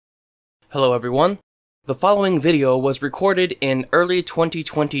Hello everyone. The following video was recorded in early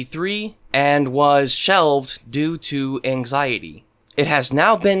 2023 and was shelved due to anxiety. It has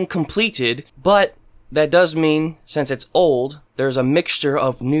now been completed, but that does mean, since it's old, there's a mixture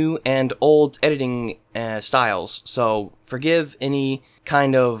of new and old editing styles, so forgive any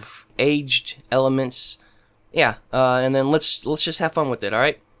kind of aged elements. Yeah, and then let's just have fun with it,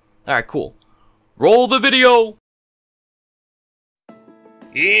 alright? Alright, cool. Roll the video!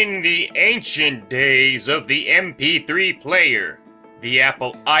 In the ancient days of the MP3 player, the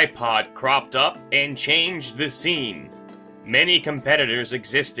Apple iPod cropped up and changed the scene. Many competitors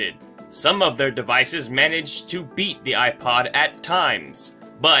existed. Some of their devices managed to beat the iPod at times,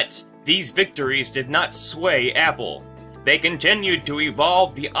 but these victories did not sway Apple. They continued to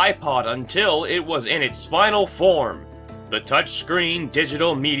evolve the iPod until it was in its final form, the touchscreen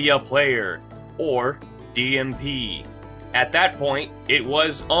digital media player, or DMP. At that point, it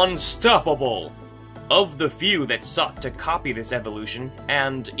was unstoppable. Of the few that sought to copy this evolution,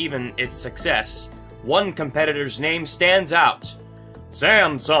 and even its success, one competitor's name stands out: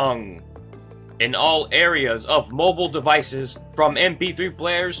 Samsung. In all areas of mobile devices, from MP3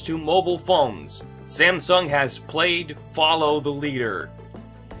 players to mobile phones, Samsung has played follow the leader.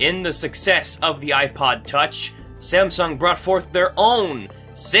 In the success of the iPod Touch, Samsung brought forth their own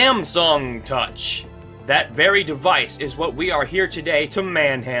Samsung Touch. That very device is what we are here today to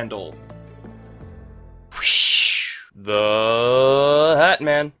manhandle. The Hat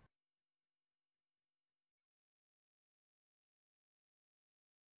Man.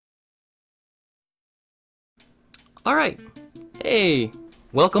 Alright. Hey,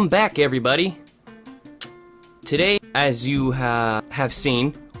 welcome back everybody. Today, as you have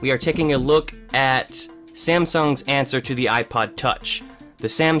seen, we are taking a look at Samsung's answer to the iPod Touch, the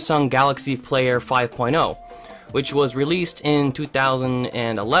Samsung Galaxy Player 5.0, which was released in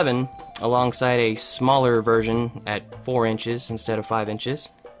 2011 alongside a smaller version at 4 inches instead of 5 inches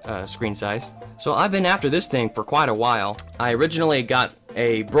screen size. So I've been after this thing for quite a while. I originally got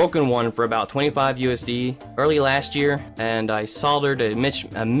a broken one for about 25 USD early last year, and I soldered a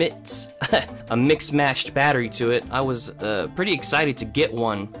mix-matched battery to it. I was pretty excited to get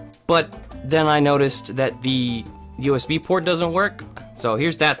one, but then I noticed that the USB port doesn't work. So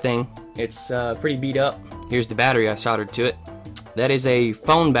here's that thing. It's pretty beat up. Here's the battery I soldered to it. That is a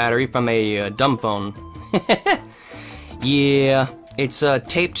phone battery from a dumb phone. Yeah, it's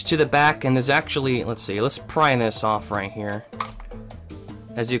taped to the back, and there's actually, let's see, let's pry this off right here.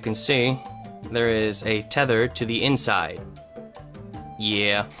 As you can see, there is a tether to the inside.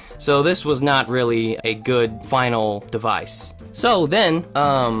 Yeah, so this was not really a good final device. So then,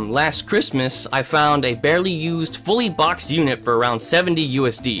 last Christmas, I found a barely used, fully boxed unit for around 70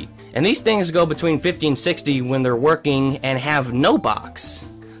 USD. And these things go between 50 and 60 when they're working and have no box.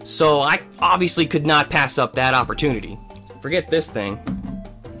 So I obviously could not pass up that opportunity. Forget this thing.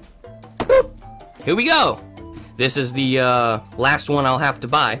 Boop. Here we go! This is the last one I'll have to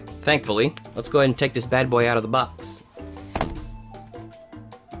buy, thankfully. Let's go ahead and take this bad boy out of the box.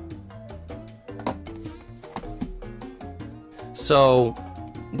 So,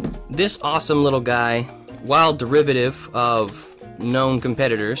 this awesome little guy, while derivative of known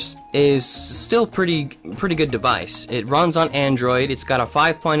competitors, is still pretty good device. It runs on Android. It's got a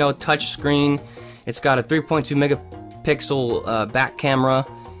 5.0 touchscreen. It's got a 3.2 megapixel back camera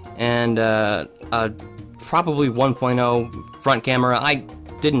and a probably 1.0 front camera. I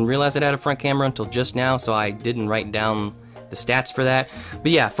didn't realize it had a front camera until just now, so I didn't write down the stats for that.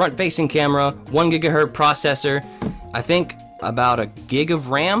 But yeah, front-facing camera, 1 gigahertz processor. I think about a gig of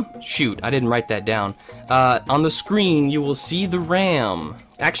RAM? Shoot, I didn't write that down. On the screen, you will see the RAM.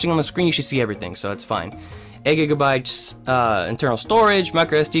 Actually, on the screen, you should see everything, so it's fine. 8 gigabytes internal storage,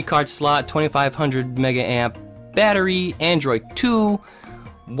 micro SD card slot, 2500 mega amp battery, Android 2,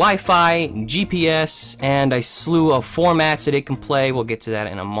 Wi-Fi, GPS, and a slew of formats that it can play. We'll get to that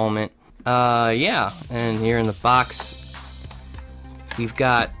in a moment. Yeah, and here in the box, we've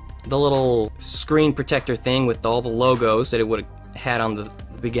got the little screen protector thing with all the logos that it would have had on the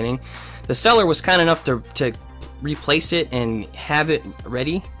beginning. The seller was kind enough to replace it and have it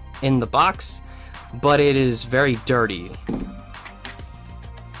ready in the box, but it is very dirty.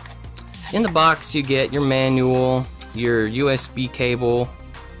 In the box you get your manual, your USB cable,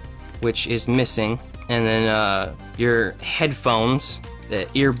 which is missing, and then your headphones, the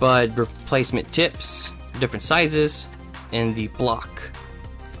earbud replacement tips, different sizes, and the block.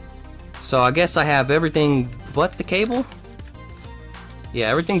 So I guess I have everything but the cable? Yeah,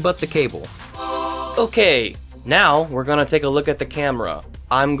 everything but the cable. Okay, now we're gonna take a look at the camera.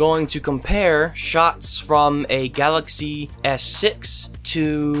 I'm going to compare shots from a Galaxy S6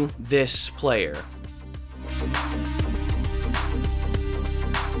 to this player.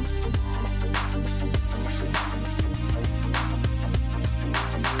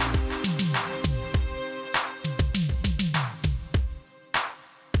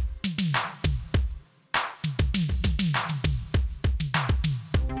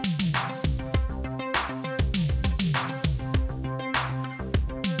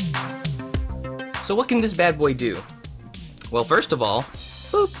 So what can this bad boy do? Well, first of all,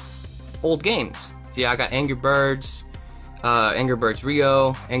 boop, old games. See, I got Angry Birds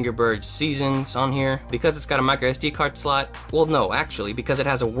Rio, Angry Birds Seasons on here. Because it's got a micro SD card slot, well no, actually, because it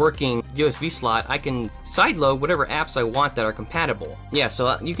has a working USB slot, I can sideload whatever apps I want that are compatible. Yeah,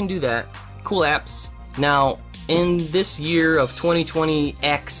 so you can do that. Cool apps. Now, in this year of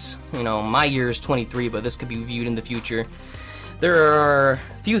 2020X, you know, my year is 23, but this could be viewed in the future. There are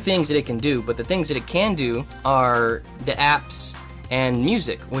few things that it can do, but the things that it can do are the apps and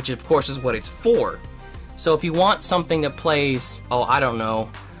music, which of course is what it's for. So if you want something that plays, oh, I don't know,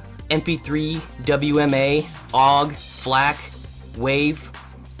 MP3, WMA, OGG, FLAC, WAVE,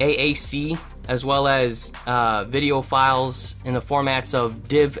 AAC, as well as video files in the formats of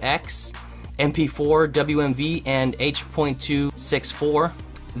DivX, MP4, WMV, and H.264,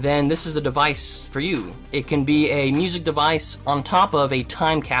 then this is a device for you. It can be a music device on top of a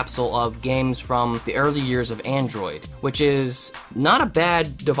time capsule of games from the early years of Android, which is not a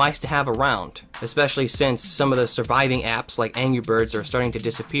bad device to have around, especially since some of the surviving apps like Angry Birds are starting to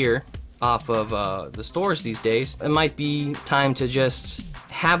disappear off of the stores these days. It might be time to just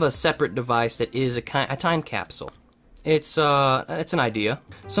have a separate device that is a time capsule. It's an idea.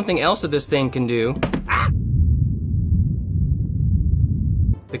 Something else that this thing can do,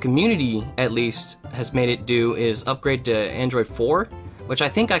 the community, at least, has made it do, is upgrade to Android 4, which I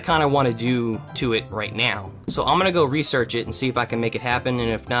think I kind of want to do to it right now. So I'm gonna go research it and see if I can make it happen, and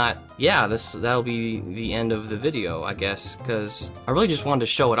if not, yeah, that'll be the end of the video, I guess, because I really just wanted to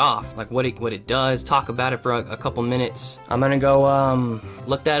show it off, like what it does, talk about it for a couple minutes. I'm gonna go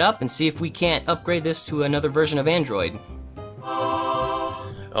look that up and see if we can't upgrade this to another version of Android.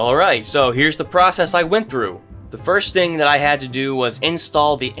 Alright, so here's the process I went through. The first thing that I had to do was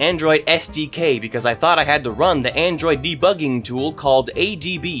install the Android SDK because I thought I had to run the Android debugging tool called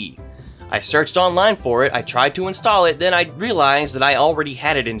ADB. I searched online for it, I tried to install it, then I realized that I already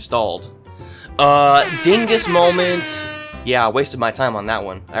had it installed. Dingus moment. Yeah, I wasted my time on that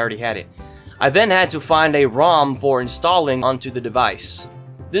one. I already had it. I then had to find a ROM for installing onto the device.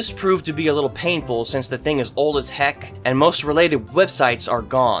 This proved to be a little painful since the thing is old as heck and most related websites are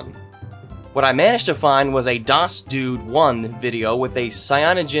gone. What I managed to find was a Dosdude1 video with a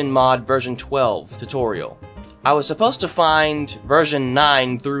CyanogenMod version 12 tutorial. I was supposed to find version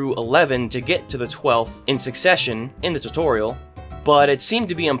 9 through 11 to get to the 12th in succession in the tutorial, but it seemed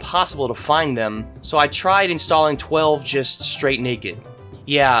to be impossible to find them, so I tried installing 12 just straight naked.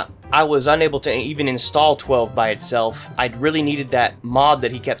 Yeah, I was unable to even install 12 by itself. I really needed that mod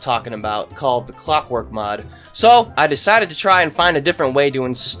that he kept talking about, called the Clockwork mod. So, I decided to try and find a different way to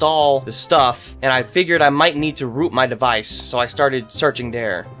install the stuff, and I figured I might need to root my device, so I started searching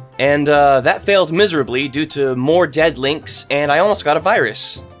there. And that failed miserably due to more dead links, and I almost got a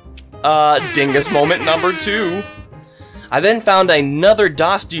virus. Dingus moment number 2. I then found another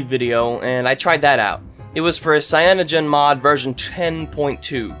Dosdude video, and I tried that out. It was for a CyanogenMod version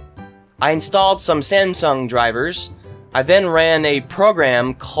 10.2. I installed some Samsung drivers. I then ran a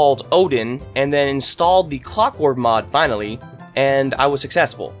program called Odin, and then installed the Clockwork mod finally, and I was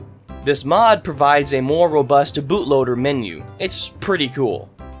successful. This mod provides a more robust bootloader menu. It's pretty cool.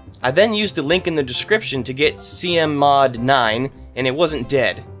 I then used the link in the description to get CMod 9, and it wasn't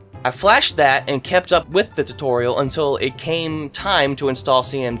dead. I flashed that and kept up with the tutorial until it came time to install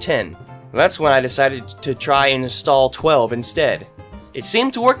CM10. That's when I decided to try and install 12 instead. It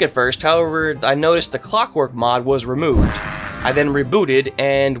seemed to work at first, however, I noticed the Clockwork mod was removed. I then rebooted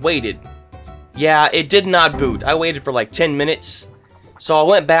and waited. Yeah, it did not boot. I waited for like 10 minutes, so I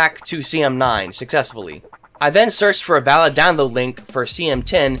went back to CM9 successfully. I then searched for a valid download link for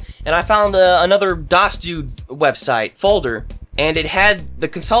CM10, and I found another Dosdude website folder, and it had the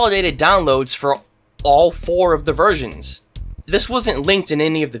consolidated downloads for all 4 of the versions. This wasn't linked in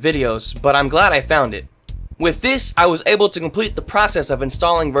any of the videos, but I'm glad I found it. With this, I was able to complete the process of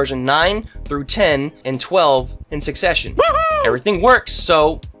installing version 9 through 10 and 12 in succession. Woohoo! Everything works,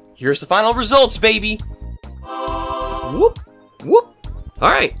 so here's the final results, baby! Whoop! Whoop!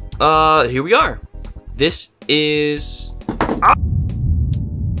 Alright, here we are. This is...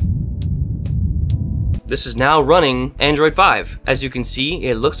 this is now running Android 5. As you can see,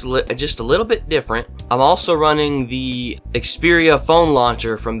 it looks just a little bit different. I'm also running the Xperia phone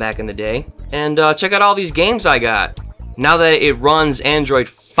launcher from back in the day. And check out all these games I got. Now that it runs Android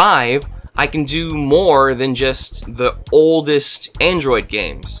 5, I can do more than just the oldest Android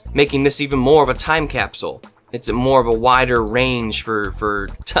games, making this even more of a time capsule. It's more of a wider range for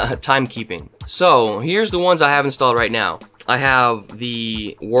timekeeping. So here's the ones I have installed right now. I have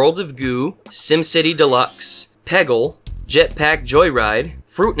the World of Goo, SimCity Deluxe, Peggle, Jetpack Joyride,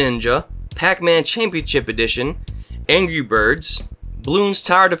 Fruit Ninja, Pac-Man Championship Edition, Angry Birds, Bloons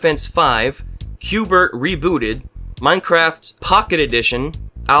Tower Defense 5, Qbert Rebooted, Minecraft Pocket Edition,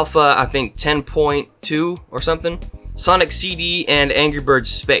 Alpha I think 10.2 or something, Sonic CD, and Angry Birds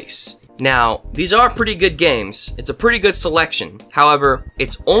Space. Now, these are pretty good games. It's a pretty good selection. However,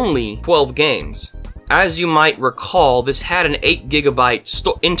 it's only 12 games. As you might recall, this had an 8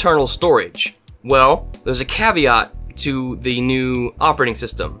 GB internal storage. Well, there's a caveat to the new operating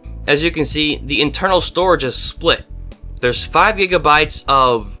system. As you can see, the internal storage is split. There's 5 GB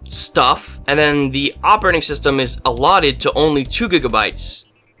of stuff, and then the operating system is allotted to only 2 GB,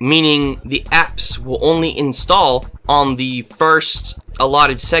 meaning the apps will only install on the first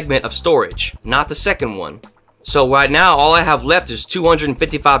allotted segment of storage, not the second one. So right now, all I have left is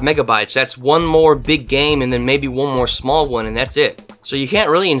 255 megabytes. That's one more big game and then maybe one more small one, and that's it. So you can't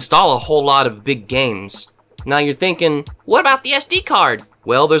really install a whole lot of big games. Now you're thinking, what about the SD card?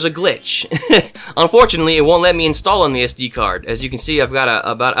 Well, there's a glitch. Unfortunately, it won't let me install on the SD card. As you can see, I've got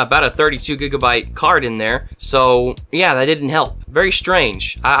about a 32 gigabyte card in there. So yeah, that didn't help. Very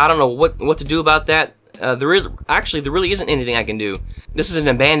strange. I don't know what to do about that. There really isn't anything I can do. This is an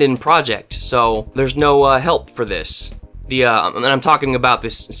abandoned project, so there's no help for this. And I'm talking about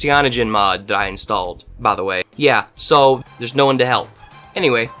this Cyanogen mod that I installed, by the way. Yeah, so there's no one to help.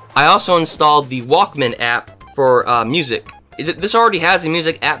 Anyway, I also installed the Walkman app for music. This already has a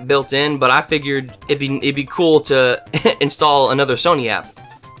music app built in, but I figured it'd be cool to install another Sony app.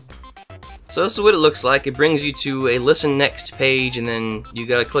 So this is what it looks like. It brings you to a Listen Next page, and then you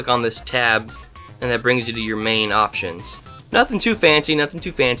gotta click on this tab, and that brings you to your main options. Nothing too fancy, nothing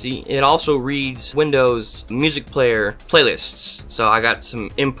too fancy. It also reads Windows music player playlists. So I got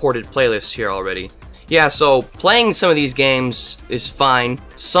some imported playlists here already. Yeah, so playing some of these games is fine.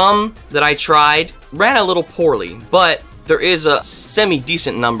 Some that I tried ran a little poorly, but there is a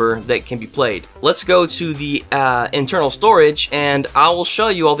semi-decent number that can be played. Let's go to the internal storage, and I will show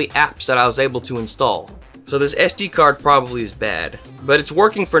you all the apps that I was able to install. So this SD card probably is bad, but it's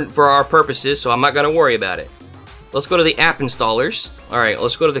working for our purposes, so I'm not gonna worry about it. Let's go to the app installers. Alright,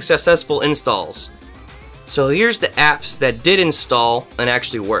 let's go to the successful installs. So here's the apps that did install and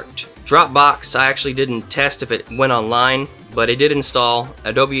actually worked. Dropbox, I actually didn't test if it went online, but it did install.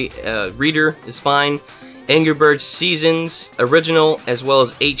 Adobe Reader is fine. Angry Birds Seasons, Original, as well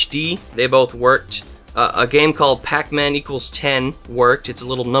as HD, they both worked. A game called Pac-Man equals 10 worked. It's a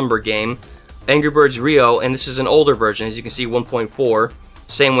little number game. Angry Birds Rio, and this is an older version, as you can see, 1.4.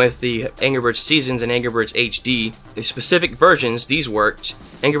 Same with the Angry Birds Seasons and Angry Birds HD. The specific versions, these worked.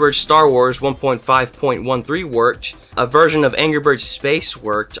 Angry Birds Star Wars 1.5.13 worked. A version of Angry Birds Space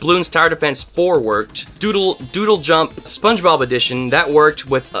worked. Bloons Tower Defense 4 worked. Doodle Jump SpongeBob Edition, that worked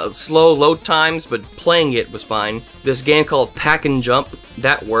with slow load times, but playing it was fine. This game called Pack and Jump,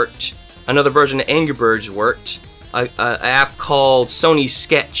 that worked. Another version of Angry Birds worked. An app called Sony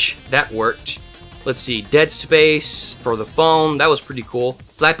Sketch, that worked. Let's see, Dead Space for the phone, that was pretty cool.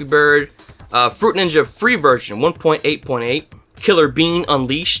 Flappy Bird, Fruit Ninja free version 1.8.8, Killer Bean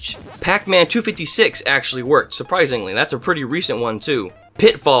Unleashed. Pac-Man 256 actually worked, surprisingly. That's a pretty recent one too.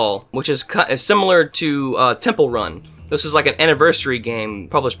 Pitfall, which is similar to Temple Run. This was like an anniversary game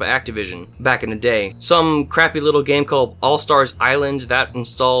published by Activision back in the day. Some crappy little game called All Stars Island, that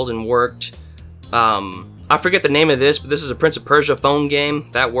installed and worked. I forget the name of this, but this is a Prince of Persia phone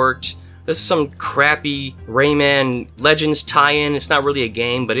game, that worked. This is some crappy Rayman Legends tie-in. It's not really a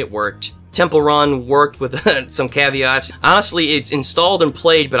game, but it worked. Temple Run worked with some caveats. Honestly, it's installed and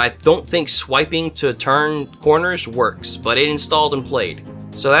played, but I don't think swiping to turn corners works, but it installed and played.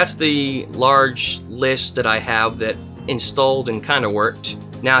 So that's the large list that I have that installed and kind of worked.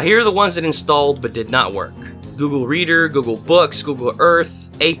 Now here are the ones that installed but did not work. Google Reader, Google Books, Google Earth,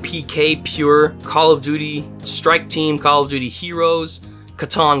 APK Pure, Call of Duty, Strike Team, Call of Duty Heroes,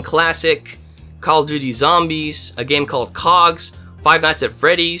 Catan Classic, Call of Duty Zombies, a game called Cogs, Five Nights at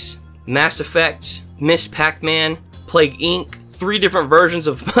Freddy's, Mass Effect, Miss Pac-Man, Plague Inc., 3 different versions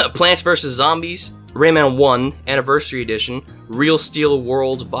of Plants vs. Zombies, Rayman 1 Anniversary Edition, Real Steel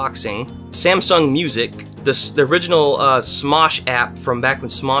World Boxing, Samsung Music, the original Smosh app from back when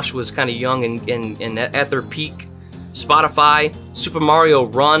Smosh was kind of young and at their peak, Spotify, Super Mario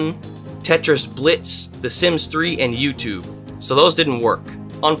Run, Tetris Blitz, The Sims 3, and YouTube. So those didn't work,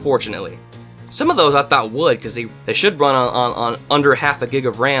 unfortunately. Some of those I thought would, because they should run on under half a gig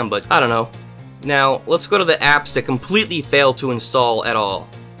of RAM, but I don't know. Now, let's go to the apps that completely failed to install at all.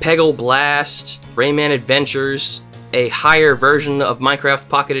 Peggle Blast, Rayman Adventures, a higher version of Minecraft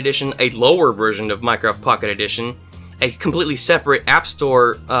Pocket Edition, a lower version of Minecraft Pocket Edition, a completely separate App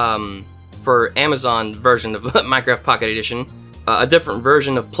Store for Amazon version of Minecraft Pocket Edition, a different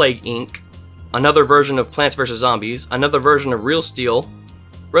version of Plague Inc., another version of Plants vs. Zombies, another version of Real Steel,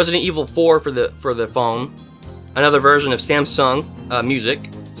 Resident Evil 4 for the phone, another version of Samsung Music,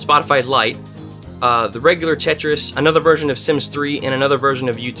 Spotify Lite, the regular Tetris, another version of Sims 3, and another version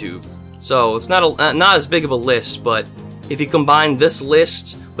of YouTube. So it's not as big of a list, but if you combine this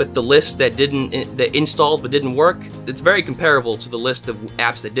list with the list that installed but didn't work, it's very comparable to the list of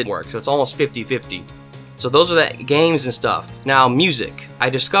apps that did work. So it's almost 50-50. So those are the games and stuff. Now, music. I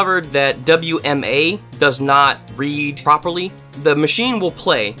discovered that WMA does not read properly. The machine will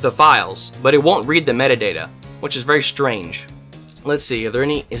play the files, but it won't read the metadata, which is very strange. Let's see, is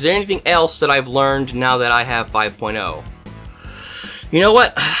there anything else that I've learned now that I have 5.0? You know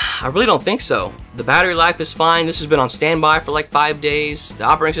what? I really don't think so. The battery life is fine. This has been on standby for like 5 days. The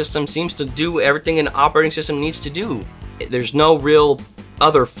operating system seems to do everything an operating system needs to do. There's no real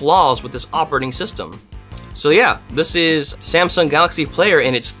other flaws with this operating system. So yeah, this is Samsung Galaxy Player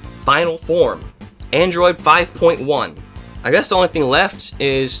in its final form. Android 5.1. I guess the only thing left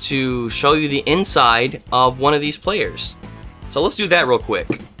is to show you the inside of one of these players. So let's do that real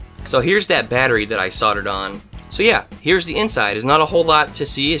quick. So here's that battery that I soldered on. So yeah, here's the inside. There's not a whole lot to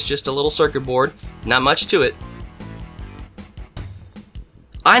see. It's just a little circuit board. Not much to it.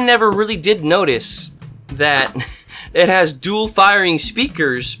 I never really did notice that it has dual firing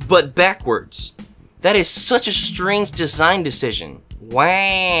speakers, but backwards. That is such a strange design decision.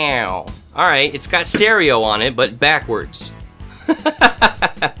 Wow. Alright, it's got stereo on it, but backwards.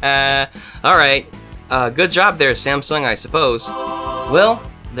 Alright. Good job there, Samsung, I suppose. Well,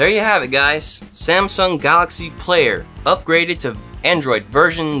 there you have it, guys. Samsung Galaxy Player, upgraded to Android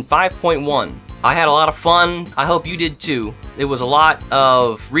version 5.1. I had a lot of fun. I hope you did too. It was a lot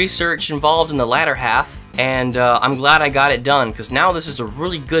of research involved in the latter half, and I'm glad I got it done, because now this is a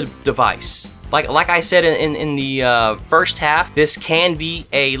really good device. Like I said in the first half, this can be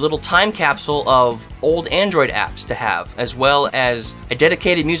a little time capsule of old Android apps to have, as well as a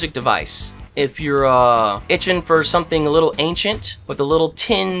dedicated music device. If you're itching for something a little ancient with a little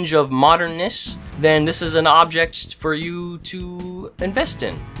tinge of modernness, then this is an object for you to invest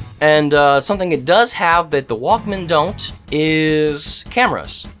in. And something it does have that the Walkman don't is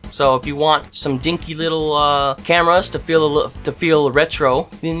cameras. So if you want some dinky little cameras to feel retro,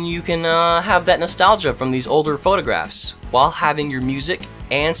 then you can have that nostalgia from these older photographs while having your music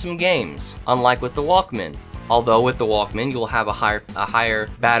and some games, unlike with the Walkman. Although with the Walkman you'll have a higher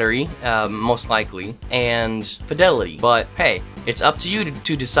battery, most likely, and fidelity. But hey, it's up to you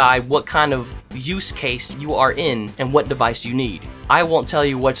to decide what kind of use case you are in and what device you need. I won't tell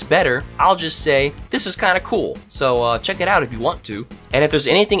you what's better, I'll just say this is kind of cool. So check it out if you want to. And if there's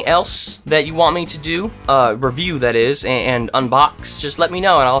anything else that you want me to do, review that is, and unbox, just let me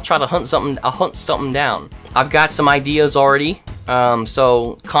know and I'll try to hunt something down. I've got some ideas already,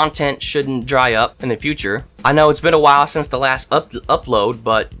 so content shouldn't dry up in the future. I know it's been a while since the last upload,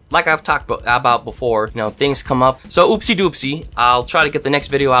 but like I've talked about before, you know, things come up. So oopsie doopsie, I'll try to get the next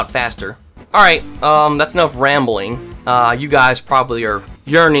video out faster. Alright, that's enough rambling. You guys probably are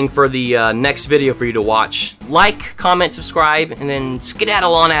yearning for the next video for you to watch. Like, comment, subscribe, and then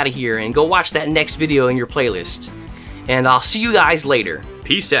skedaddle on out of here and go watch that next video in your playlist. And I'll see you guys later.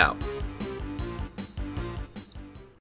 Peace out.